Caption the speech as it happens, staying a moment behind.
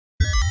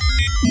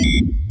5,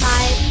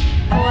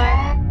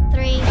 4,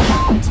 3,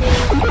 2,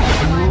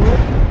 1.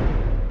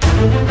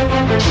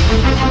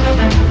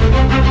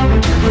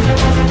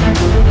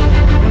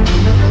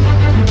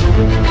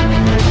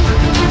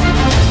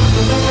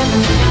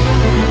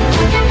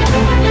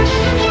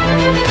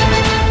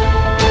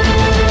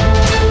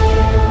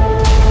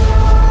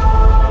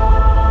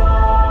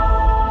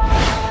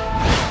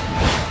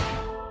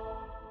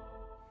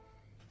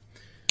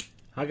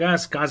 Hi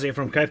guys here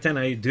from Clapton.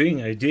 How you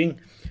doing?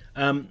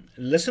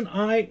 Listen,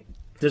 I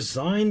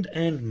designed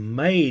and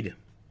made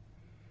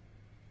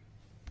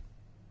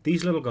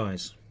these little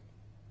guys.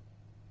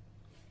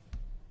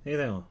 There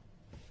they are.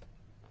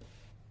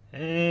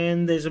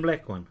 And there's a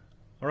black one.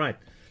 Alright.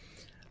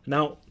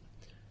 Now,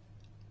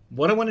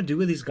 what I want to do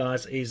with these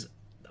guys is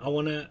I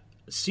want to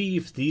see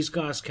if these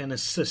guys can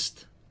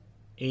assist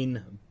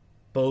in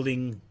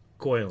building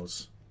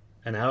coils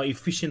and how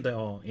efficient they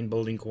are in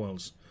building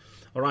coils.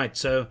 Alright,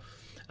 so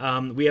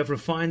we have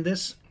refined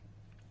this.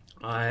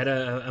 I had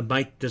a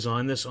mate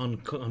design this on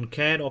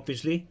CAD,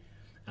 obviously.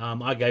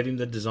 I gave him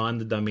the design,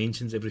 the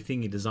dimensions,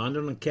 everything. He designed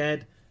it on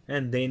CAD,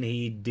 and then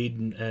he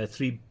did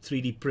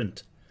 3D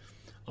print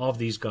of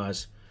these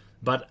guys.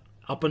 But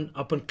up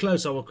and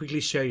close, I will quickly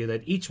show you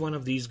that each one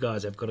of these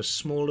guys have got a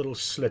small little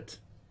slit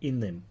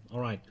in them.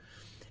 Alright,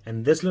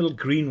 and this little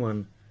green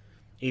one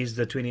is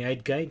the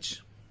 28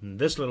 gauge, and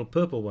this little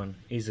purple one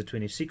is the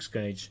 26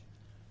 gauge,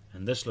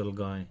 and this little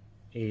guy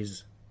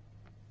is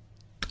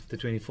the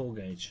 24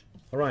 gauge.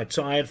 Alright,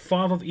 so I had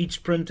 5 of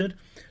each printed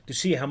to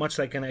see how much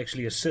they can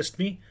actually assist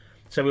me.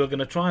 So we're going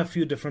to try a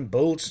few different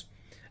builds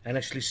and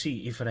actually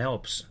see if it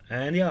helps.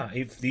 And yeah,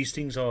 if these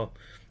things are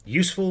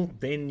useful,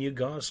 then you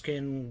guys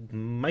can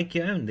make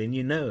your own. Then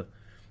you know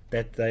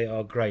that they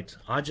are great.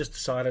 I just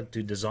decided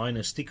to design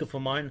a sticker for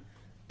mine.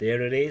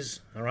 There it is.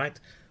 Alright,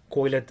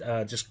 call it,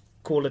 just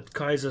call it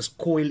KZOR's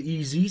coil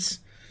easies.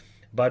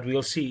 But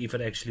we'll see if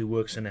it actually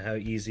works and how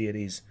easy it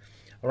is.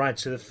 Alright,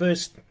 so the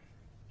first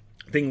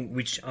thing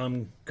which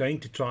I'm going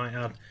to try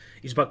out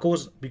is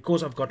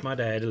because I've got my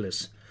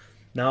diagonals.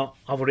 Now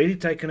I've already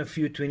taken a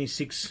few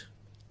 26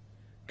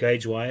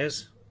 gauge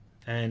wires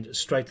and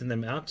straightened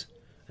them out,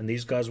 and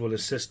these guys will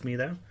assist me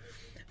there.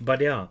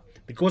 But yeah,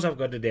 because I've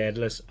got the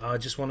diagonals, I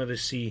just wanted to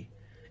see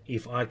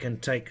if I can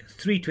take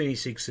 3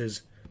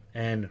 26s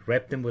and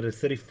wrap them with a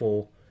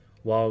 34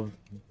 while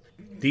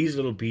these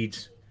little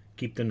beads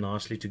keep them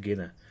nicely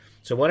together.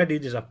 So what I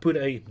did is I put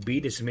a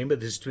bead, remember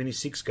this is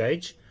 26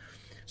 gauge.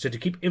 So to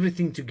keep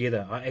everything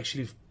together, I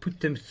actually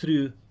put them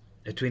through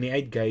a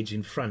 28 gauge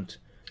in front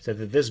so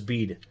that this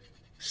bead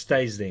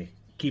stays there,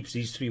 keeps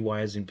these 3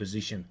 wires in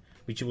position,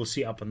 which you will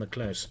see up on the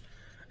close.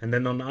 And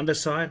then on the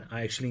underside,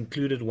 I actually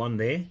included one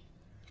there,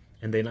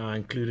 and then I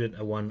included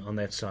a one on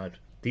that side.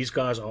 These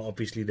guys are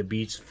obviously the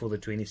beads for the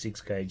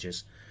 26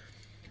 gauges.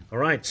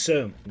 Alright,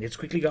 so let's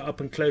quickly go up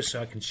and close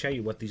so I can show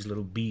you what these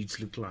little beads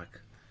look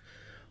like.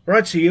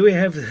 Right, so here we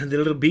have the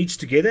little beads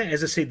together.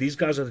 As I said, these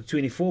guys are the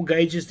 24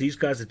 gauges, these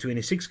guys are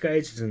 26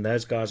 gauges, and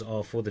those guys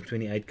are for the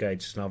 28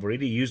 gauges. Now I've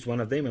already used one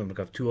of them, and I've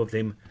got 2 of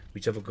them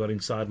which I've got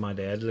inside my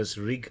diagonals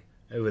rig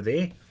over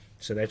there.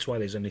 So that's why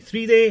there's only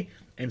 3 there,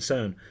 and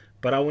so on.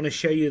 But I want to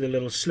show you the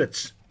little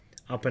slits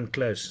up and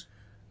close.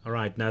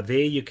 Alright, now there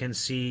you can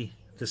see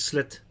the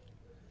slit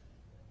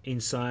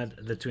inside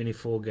the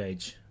 24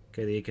 gauge.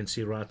 Okay, there you can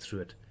see right through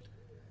it.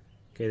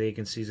 Okay, there you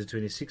can see the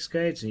 26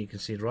 gauge, and you can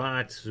see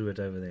right through it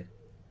over there.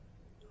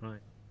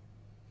 Right,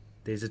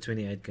 there's a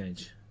 28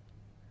 gauge.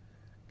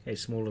 Okay,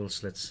 small little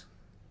slits.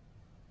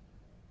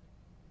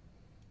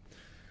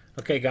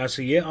 Okay guys,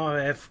 so here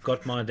I have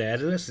got my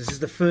diagonals. This is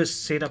the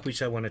first setup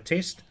which I want to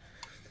test.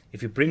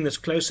 If you bring this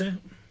closer,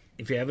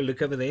 if you have a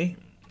look over there,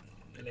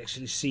 you'll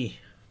actually see.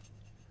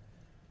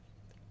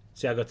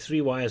 See, I got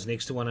 3 wires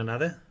next to one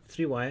another,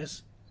 3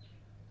 wires.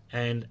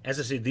 And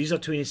as I said, these are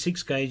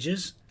 26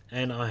 gauges,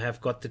 and I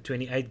have got the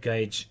 28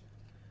 gauge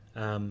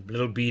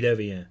little bead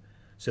over here,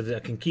 so that I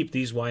can keep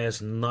these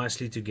wires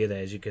nicely together,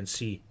 as you can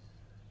see.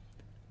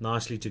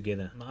 Nicely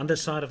together. On the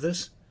underside of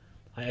this,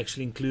 I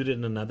actually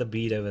included another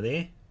bead over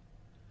there.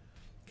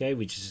 Okay,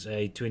 which is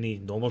a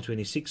normal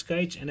 26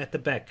 gauge, and at the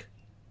back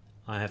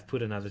I have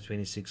put another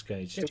 26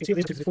 gauge. And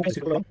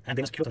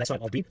then secure that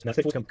side of bead. Now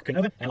 34 can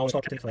over, and I'll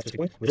start cutting for that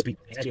point with this bead.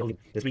 It's actually holding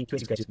the 3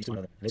 26 gauges to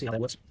another. Let's see how that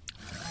works.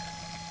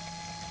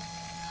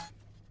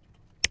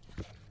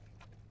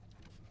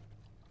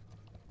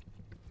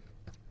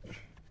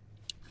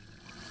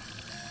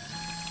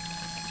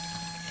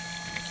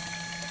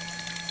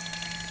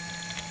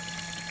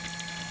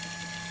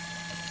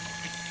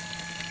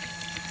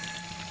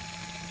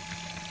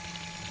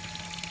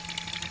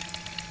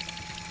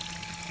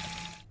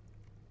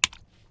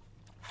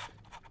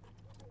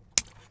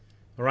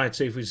 Alright,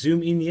 so if we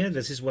zoom in here,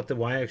 this is what the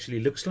wire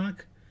actually looks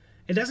like.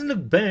 It doesn't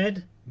look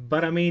bad,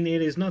 but I mean,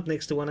 it is not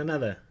next to one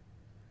another.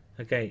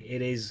 Okay,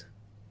 it is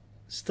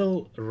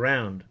still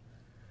round.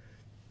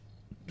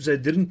 So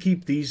it didn't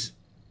keep these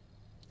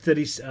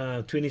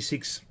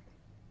 26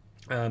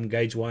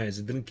 gauge wires.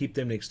 It didn't keep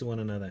them next to one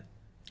another.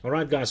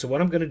 Alright guys, so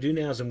what I'm going to do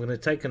now is I'm going to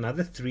take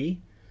another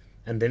 3,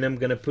 and then I'm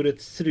going to put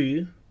it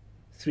through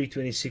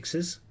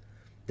 326s.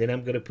 Then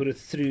I'm going to put it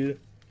through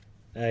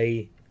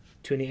a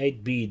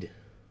 28 bead.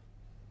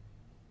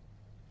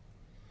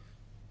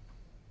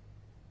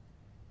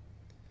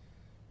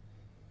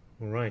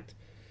 Alright,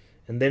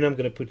 and then I'm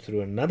going to put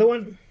through another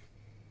one.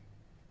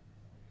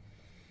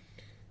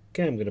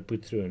 Okay, I'm going to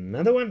put through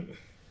another one.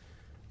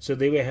 So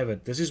there we have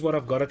it. This is what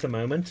I've got at the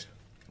moment.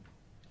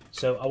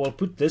 So I will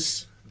put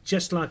this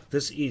just like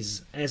this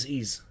is, as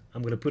is.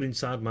 I'm going to put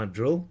inside my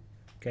drill.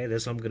 Okay,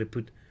 this I'm going to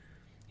put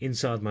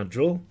inside my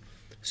drill.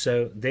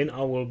 So then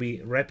I will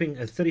be wrapping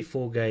a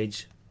 34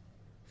 gauge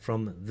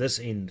from this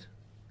end.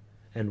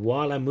 And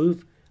while I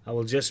move, I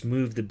will just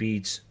move the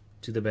beads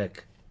to the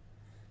back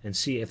and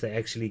see if they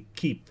actually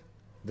keep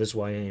this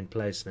wire in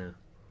place now.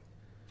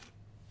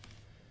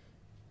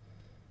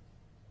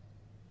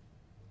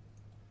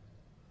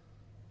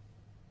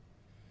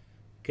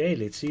 Okay,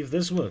 let's see if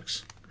this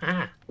works.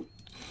 Ah!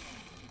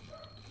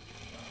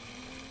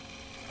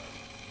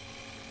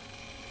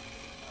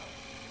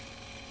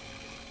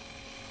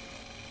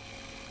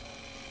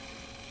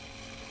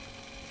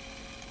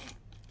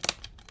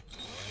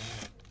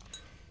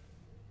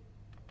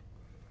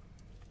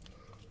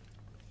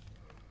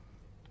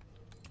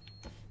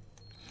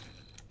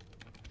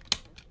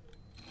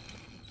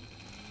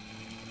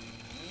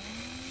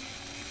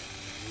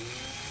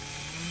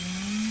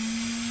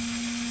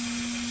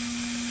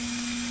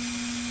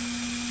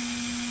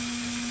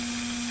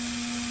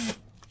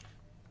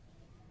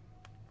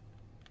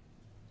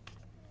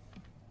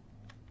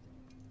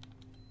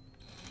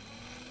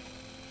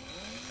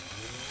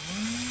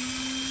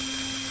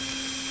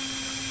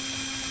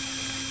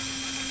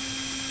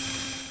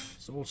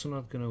 It's also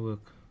not going to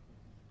work.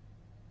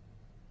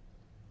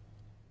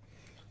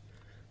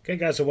 Okay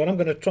guys, so what I'm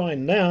going to try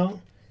now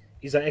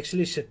is I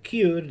actually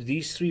secured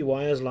these three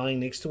wires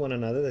lying next to one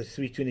another, the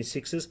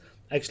 326s,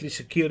 actually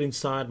secured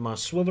inside my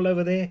swivel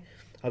over there.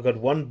 I've got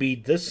one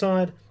bead this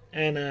side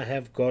and I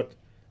have got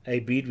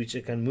a bead which I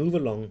can move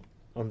along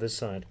on this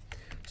side.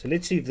 So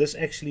let's see if this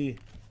actually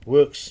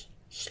works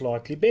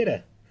slightly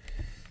better.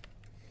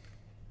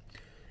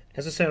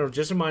 As I said, I'll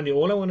just remind you,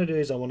 all I want to do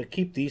is I want to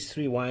keep these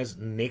three wires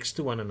next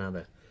to one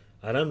another.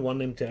 I don't want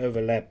them to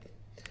overlap.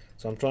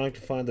 So I'm trying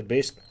to find the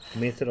best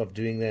method of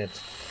doing that.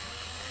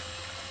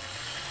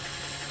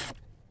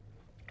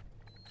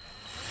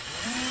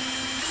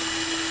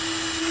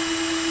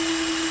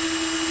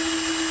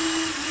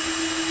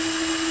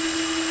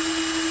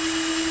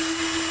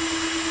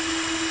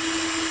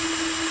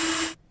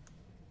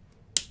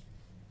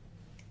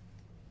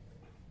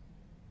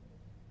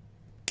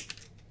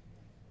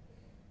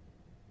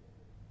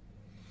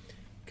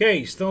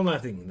 Okay, still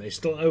nothing. They're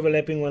still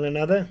overlapping one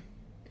another.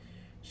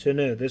 So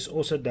no, this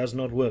also does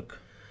not work.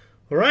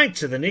 Alright,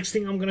 so the next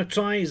thing I'm going to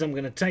try is I'm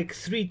going to take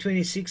three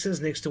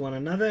 26s next to one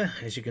another,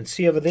 as you can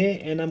see over there,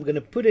 and I'm going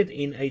to put it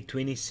in a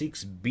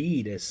 26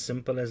 bead, as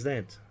simple as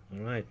that.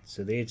 Alright,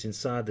 so there it's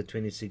inside the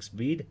 26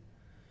 bead.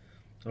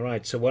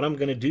 Alright, so what I'm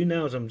going to do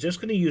now is I'm just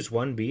going to use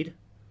one bead.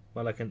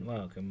 Well, I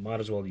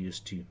might as well use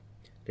two.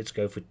 Let's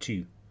go for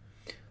two.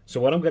 So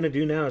what I'm going to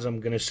do now is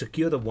I'm going to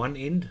secure the one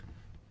end.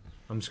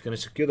 I'm just going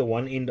to secure the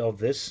one end of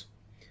this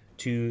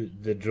to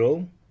the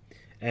drill,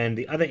 and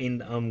the other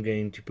end I'm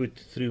going to put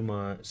through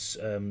my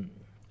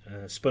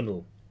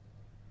spindle.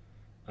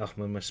 My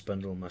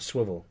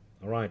swivel.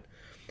 Alright,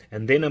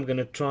 and then I'm going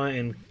to try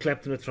and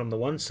clapton it from the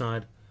one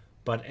side,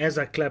 but as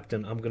I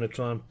clapton, I'm going to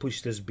try and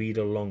push this bead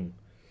along.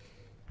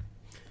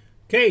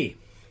 Okay,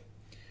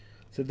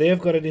 so there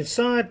I've got it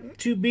inside,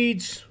 two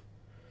beads.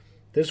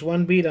 This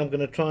one bead I'm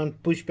going to try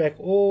and push back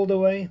all the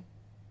way.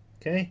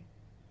 Okay,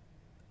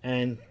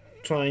 and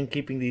try and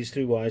keeping these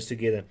three wires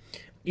together.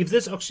 If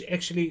this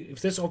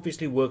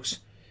obviously works,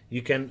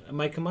 you can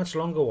make a much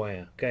longer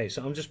wire. Okay,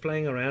 so I'm just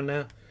playing around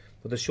now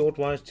with the short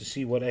wires to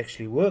see what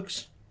actually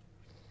works.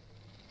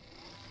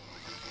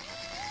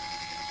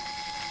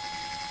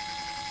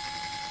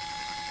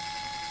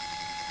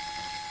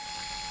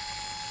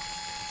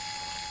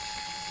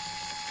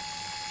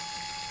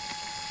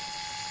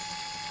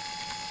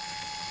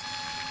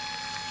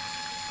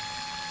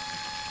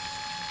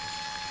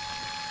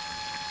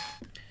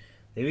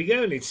 There we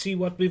go. Let's see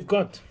what we've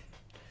got.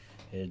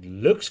 It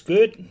looks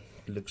good.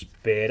 It looks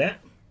better.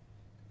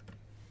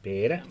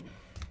 Better.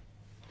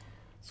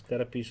 It's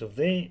got a piece of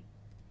there.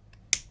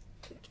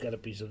 It's got a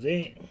piece of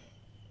there.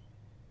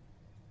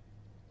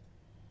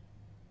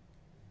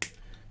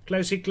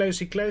 Closey,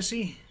 closey,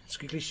 closey. Let's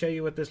quickly show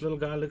you what this little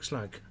guy looks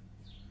like.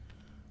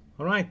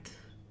 Alright.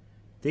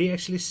 There you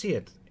actually see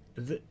it.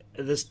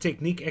 This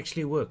technique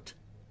actually worked.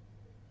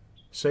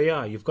 So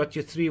yeah, you've got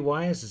your three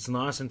wires. It's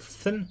nice and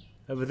thin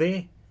over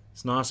there.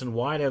 It's nice and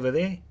wide over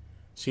there.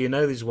 So you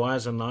know these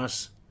wires are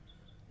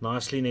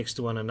nicely next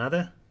to one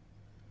another.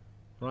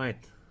 Right.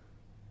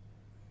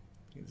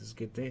 Let's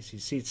get this. You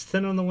see it's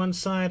thin on the one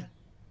side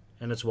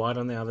and it's wide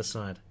on the other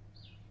side.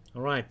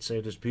 Alright, so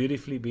it has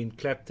beautifully been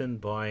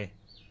claptoned by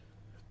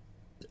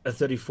a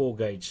 34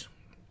 gauge.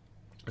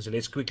 So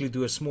let's quickly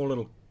do a small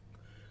little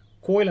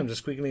coil. I'm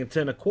just quickly going to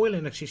turn a coil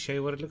and actually show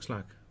you what it looks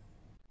like.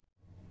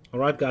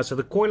 Alright guys, so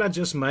the coil I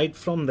just made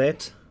from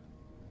that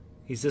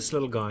is this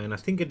little guy, and I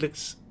think it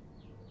looks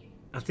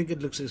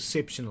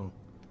exceptional.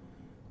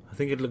 I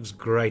think it looks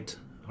great.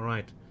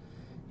 Alright,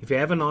 if you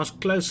have a nice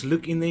close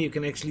look in there, you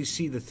can actually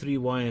see the 3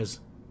 wires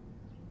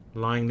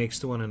lying next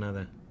to one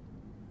another.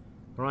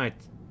 Right,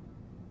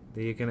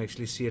 there you can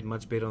actually see it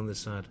much better on this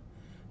side.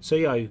 So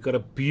yeah, you've got a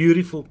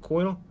beautiful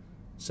coil.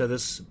 So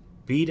this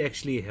bead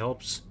actually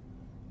helps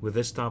with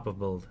this type of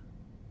build,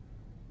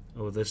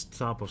 or this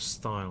type of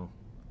style.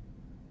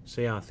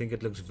 So yeah, I think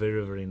it looks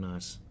very, very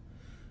nice.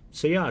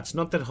 So yeah, it's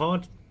not that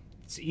hard.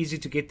 It's easy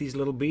to get these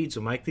little beads,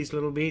 or make these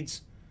little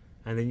beads,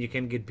 and then you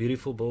can get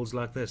beautiful builds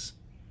like this.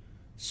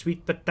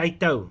 Sweet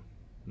potato.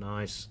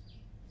 Nice.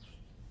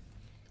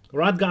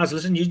 Alright guys,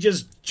 listen, you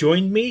just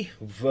joined me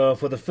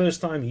for the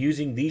first time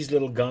using these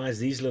little guys,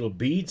 these little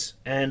beads.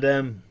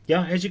 And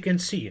yeah, as you can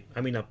see,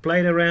 I mean, I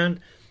played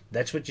around.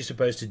 That's what you're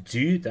supposed to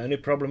do. The only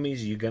problem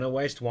is you're going to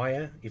waste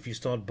wire if you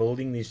start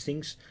building these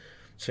things.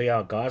 So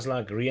yeah, guys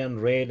like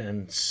Rian Red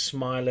and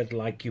Smile It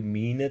Like You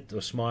Mean It,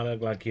 or Smile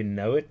It Like You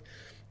Know It,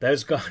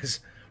 those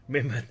guys,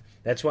 remember,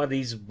 that's why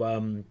these,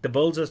 the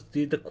builds are,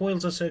 the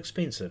coils are so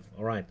expensive.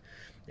 Alright.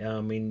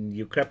 I mean,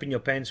 you crap in your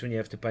pants when you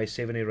have to pay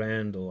 70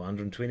 Rand or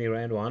 120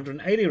 Rand or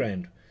 180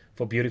 Rand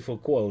for beautiful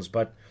coils.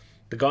 But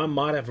the guy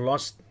might have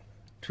lost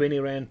 20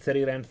 Rand,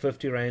 30 Rand,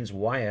 50 Rand's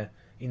wire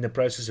in the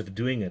process of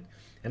doing it.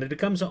 And it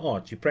becomes an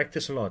art. You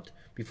practice a lot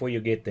before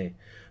you get there.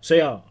 So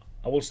yeah,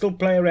 I will still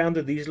play around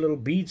with these little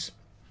beads.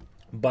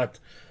 But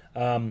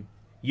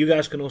you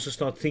guys can also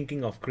start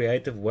thinking of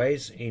creative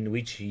ways in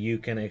which you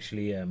can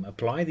actually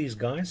apply these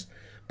guys.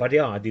 But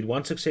yeah, I did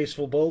one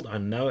successful build. I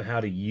know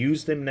how to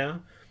use them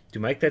now to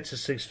make that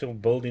successful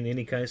build in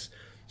any case.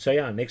 So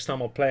yeah, next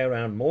time I'll play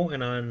around more,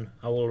 and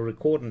I will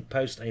record and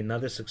post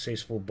another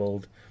successful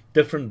build,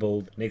 different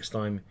build next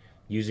time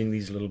using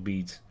these little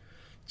beads.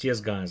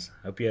 Cheers guys,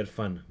 hope you had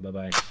fun. Bye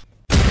bye.